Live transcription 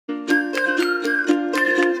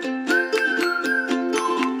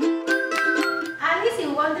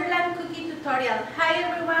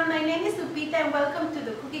and welcome to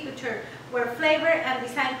the Cookie Couture, where flavor and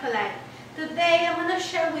design collide. Today I'm going to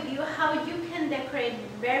share with you how you can decorate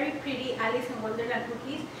very pretty Alice in Wonderland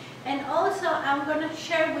cookies, and also I'm going to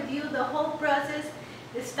share with you the whole process,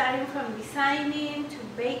 starting from designing to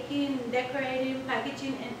baking, decorating,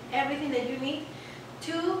 packaging, and everything that you need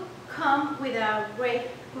to come with a great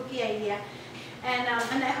cookie idea. And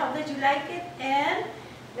I hope that you like it, and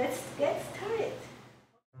let's get started.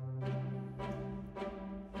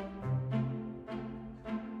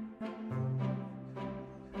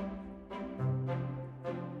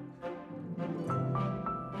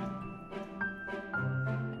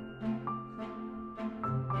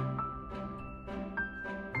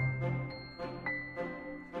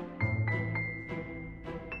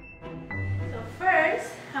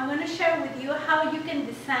 First, I'm going to share with you how you can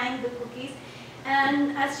design the cookies.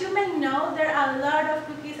 And as you may know, there are a lot of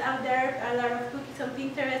cookies out there, a lot of cookies on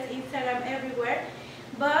Pinterest, Instagram, everywhere.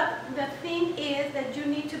 But the thing is that you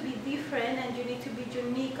need to be different and you need to be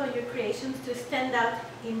unique on your creations to stand out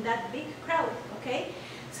in that big crowd, okay?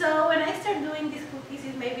 So when I started doing these cookies,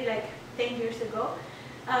 it's maybe like 10 years ago.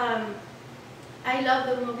 I love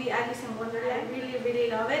the movie Alice in Wonderland. I really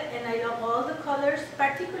love it, and I love all the colors,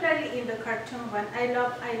 particularly in the cartoon one. I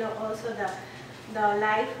love also the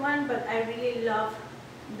light one, but I really love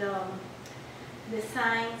the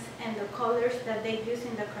designs and the colors that they use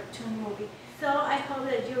in the cartoon movie. So I hope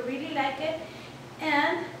that you really like it,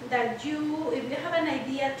 and that you, if you have an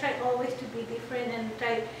idea, try always to be different and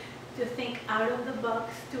try to think out of the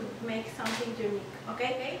box to make something unique,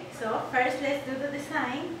 okay? So first let's do the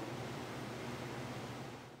design.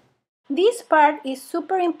 This part is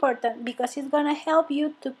super important because it's going to help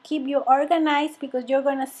you to keep you organized, because you're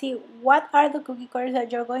going to see what are the cookie cutters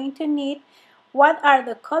that you're going to need, what are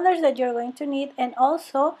the colors that you're going to need, and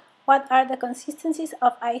also what are the consistencies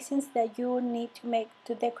of icings that you need to make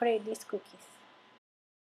to decorate these cookies.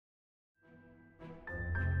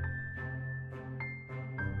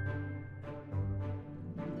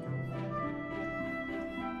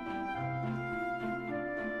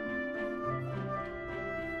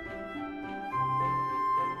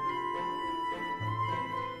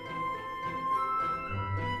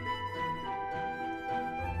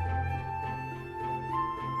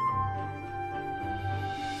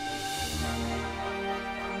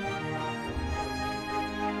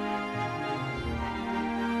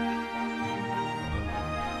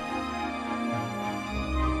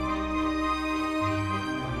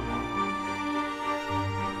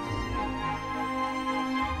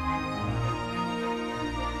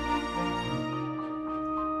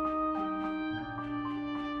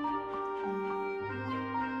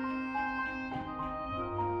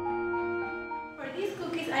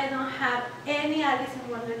 I don't have any Alice in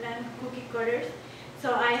Wonderland cookie cutters,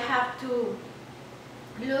 so I have to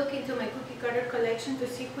look into my cookie cutter collection to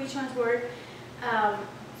see which ones were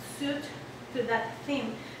suit to that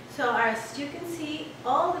theme. So as you can see,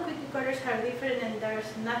 all the cookie cutters are different and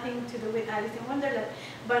there's nothing to do with Alice in Wonderland.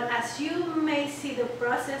 But as you may see the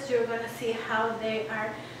process, you're going to see how they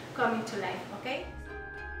are coming to life, okay?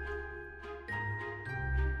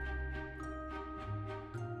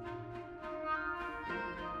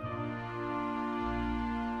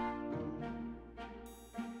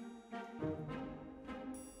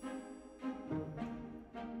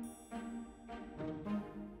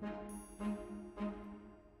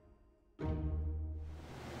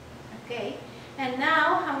 Okay, and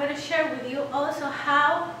now I'm going to share with you also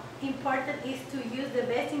how important it is to use the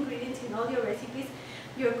best ingredients in all your recipes.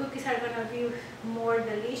 Your cookies are going to be more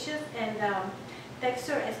delicious, and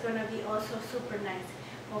texture is going to be also super nice.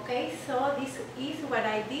 Okay, so this is what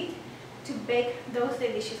I did to bake those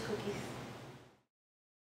delicious cookies.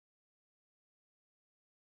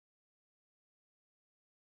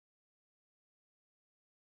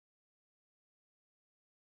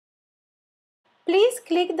 Please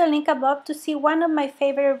click the link above to see one of my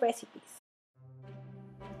favorite recipes.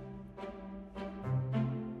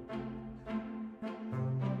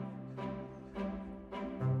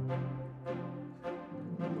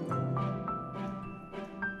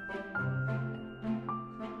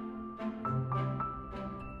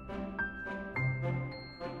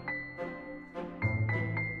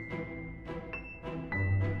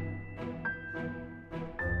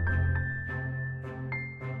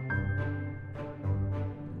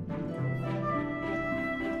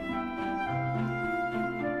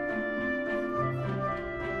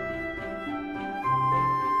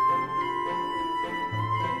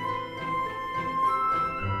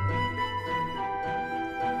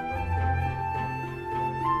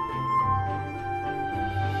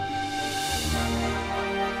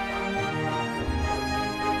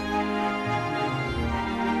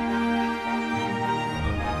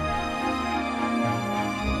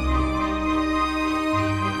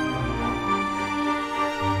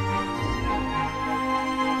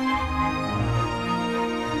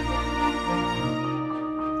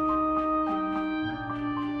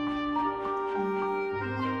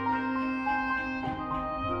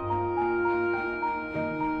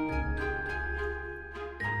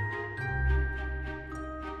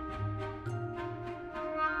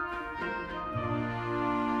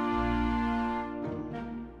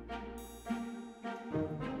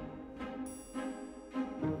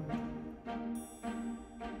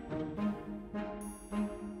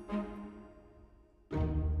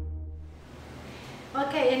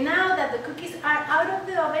 Okay, and now that the cookies are out of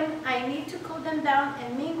the oven, I need to cool them down,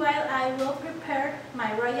 and meanwhile I will prepare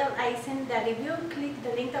my royal icing that if you click the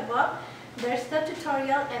link above, there's the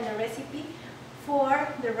tutorial and the recipe for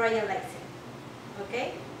the royal icing.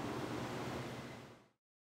 Okay?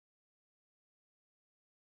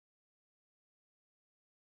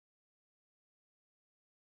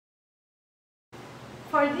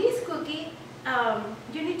 For this cookie,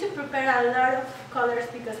 you need to prepare a lot of colors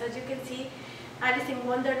because as you can see, Alice in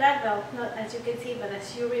Wonderland, well, not as you can see, but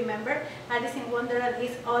as you remember, Alice in Wonderland is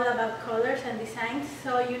all about colors and designs,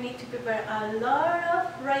 so you need to prepare a lot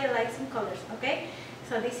of royal icing colors, okay?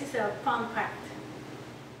 So this is a fun part.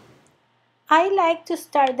 I like to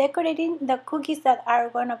start decorating the cookies that are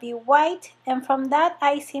going to be white, and from that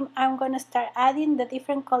icing I'm going to start adding the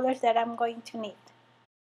different colors that I'm going to need.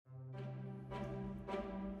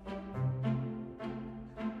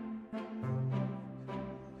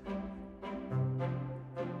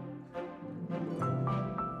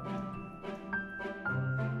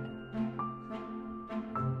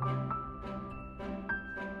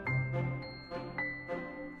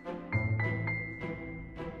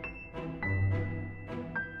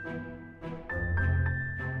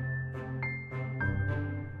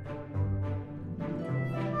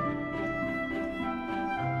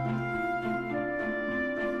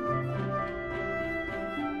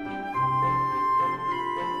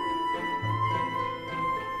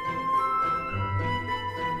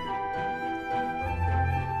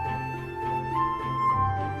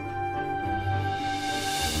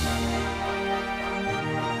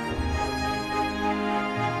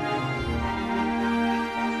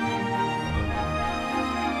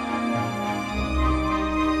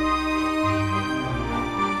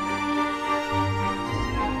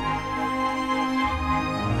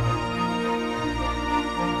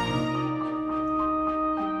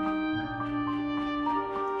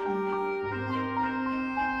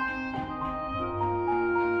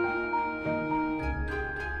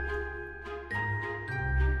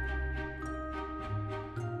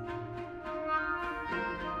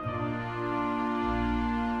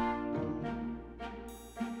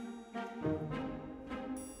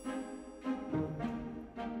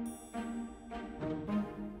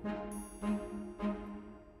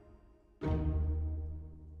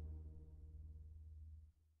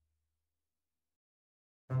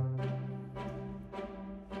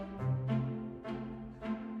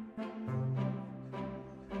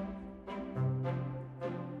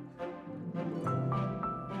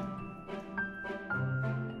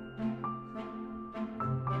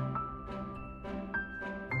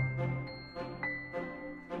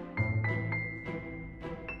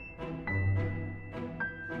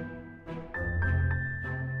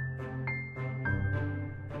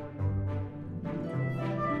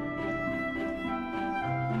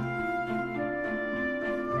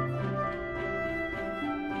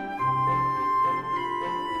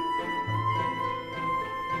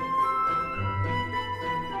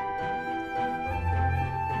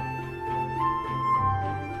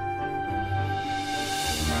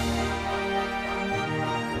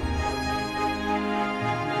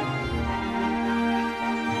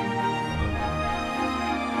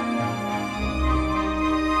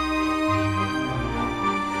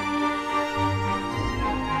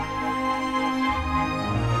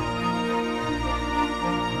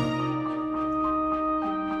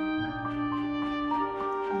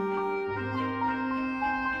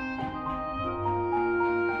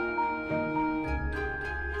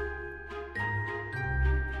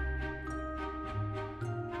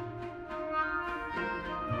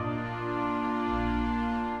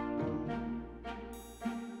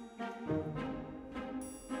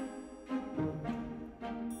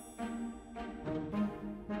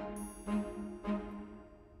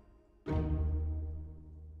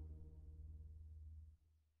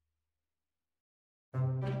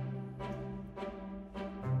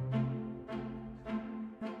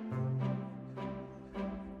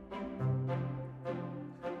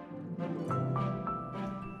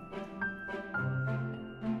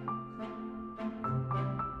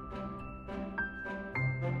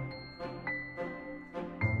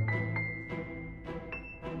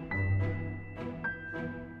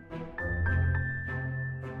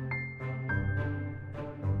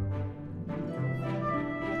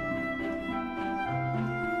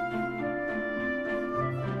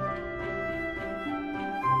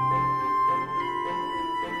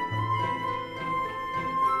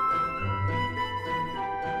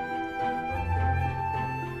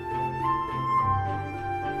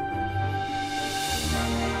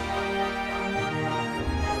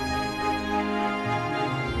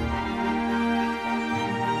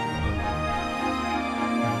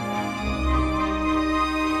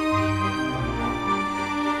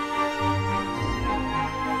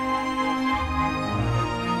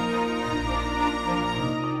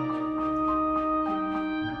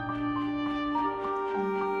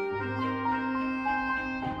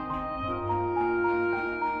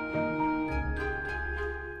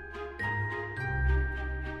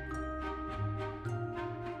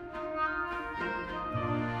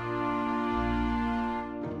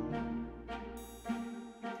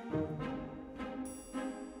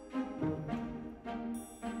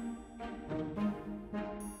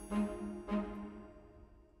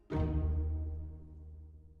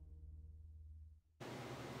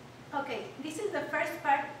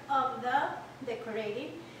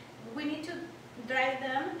 separating. We need to dry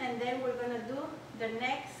them, and then we're going to do the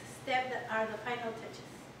next step that are the final touches.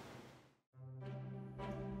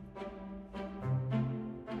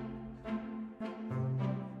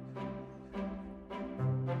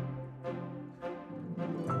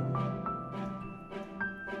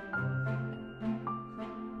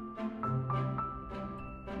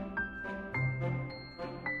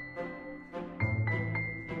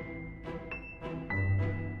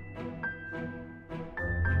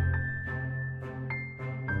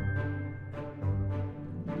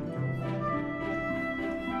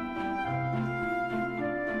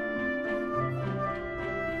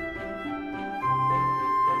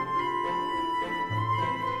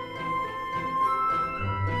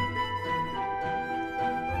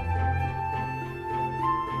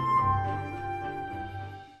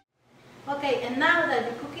 Okay, and now that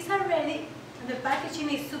the cookies are ready, the packaging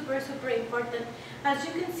is super important. As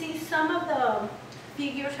you can see, some of the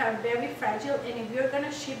figures are very fragile, and if you're going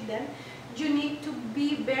to ship them, you need to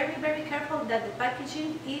be very careful that the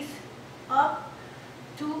packaging is up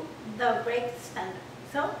to the break standard.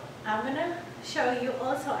 So I'm going to show you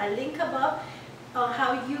also a link above on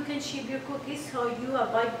how you can ship your cookies so you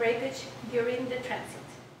avoid breakage during the transit.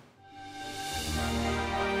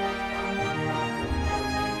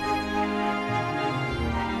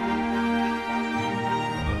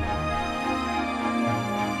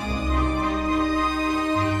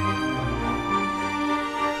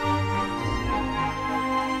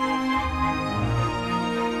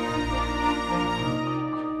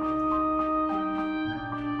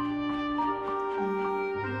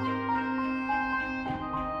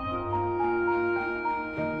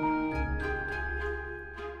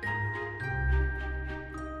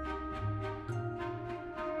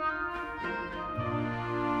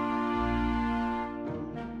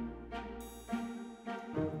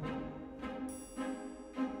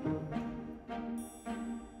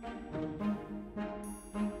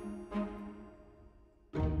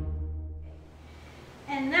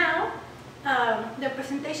 And now, the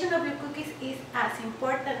presentation of your cookies is as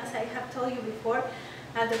important as I have told you before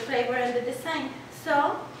as the flavor and the design.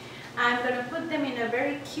 So I'm going to put them in a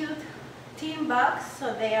very cute tin box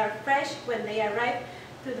so they are fresh when they arrive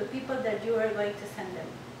to the people that you are going to send them.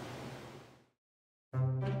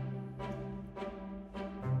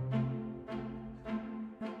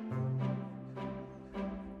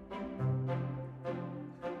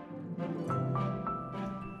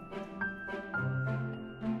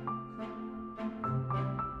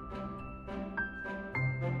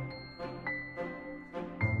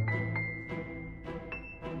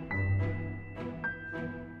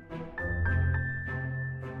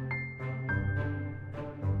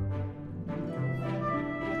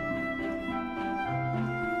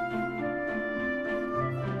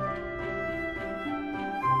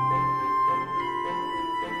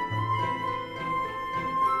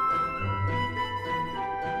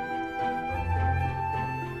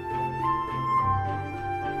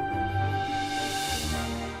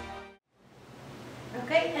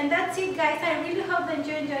 Okay, and that's it guys. I really hope that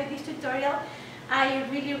you enjoyed this tutorial. I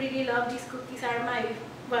really love these cookies. Are my,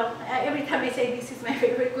 well, every time I say this is my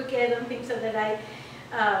favorite cookie, I don't think so that I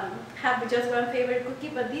have just one favorite cookie,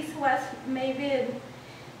 but this was maybe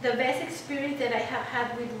the best experience that I have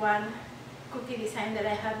had with one cookie design that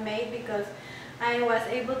I have made, because I was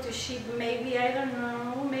able to ship maybe, I don't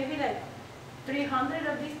know, maybe like 300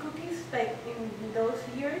 of these cookies like in those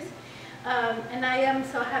years. And I am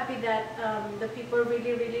so happy that the people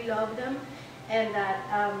really love them, and that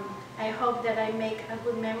I hope that I make a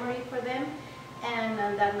good memory for them, and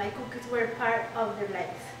that my cookies were part of their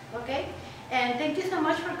lives. Okay? And thank you so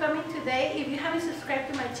much for coming today. If you haven't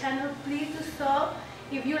subscribed to my channel, please do so.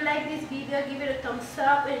 If you like this video, give it a thumbs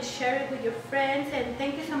up and share it with your friends. And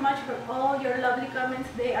thank you so much for all your lovely comments.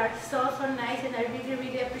 They are so nice, and I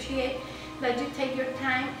really appreciate that you take your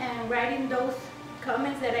time and writing those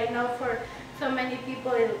comments that I know for so many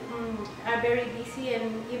people are very busy,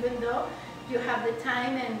 and even though you have the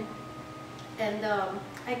time, and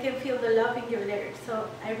I can feel the love in your letters, so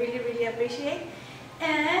I really appreciate.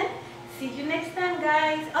 And see you next time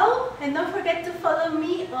guys. Oh, and don't forget to follow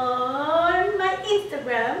me on my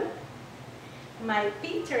Instagram, my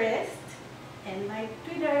Pinterest, and my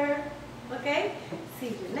Twitter. Okay, see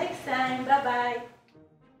you next time. Bye bye.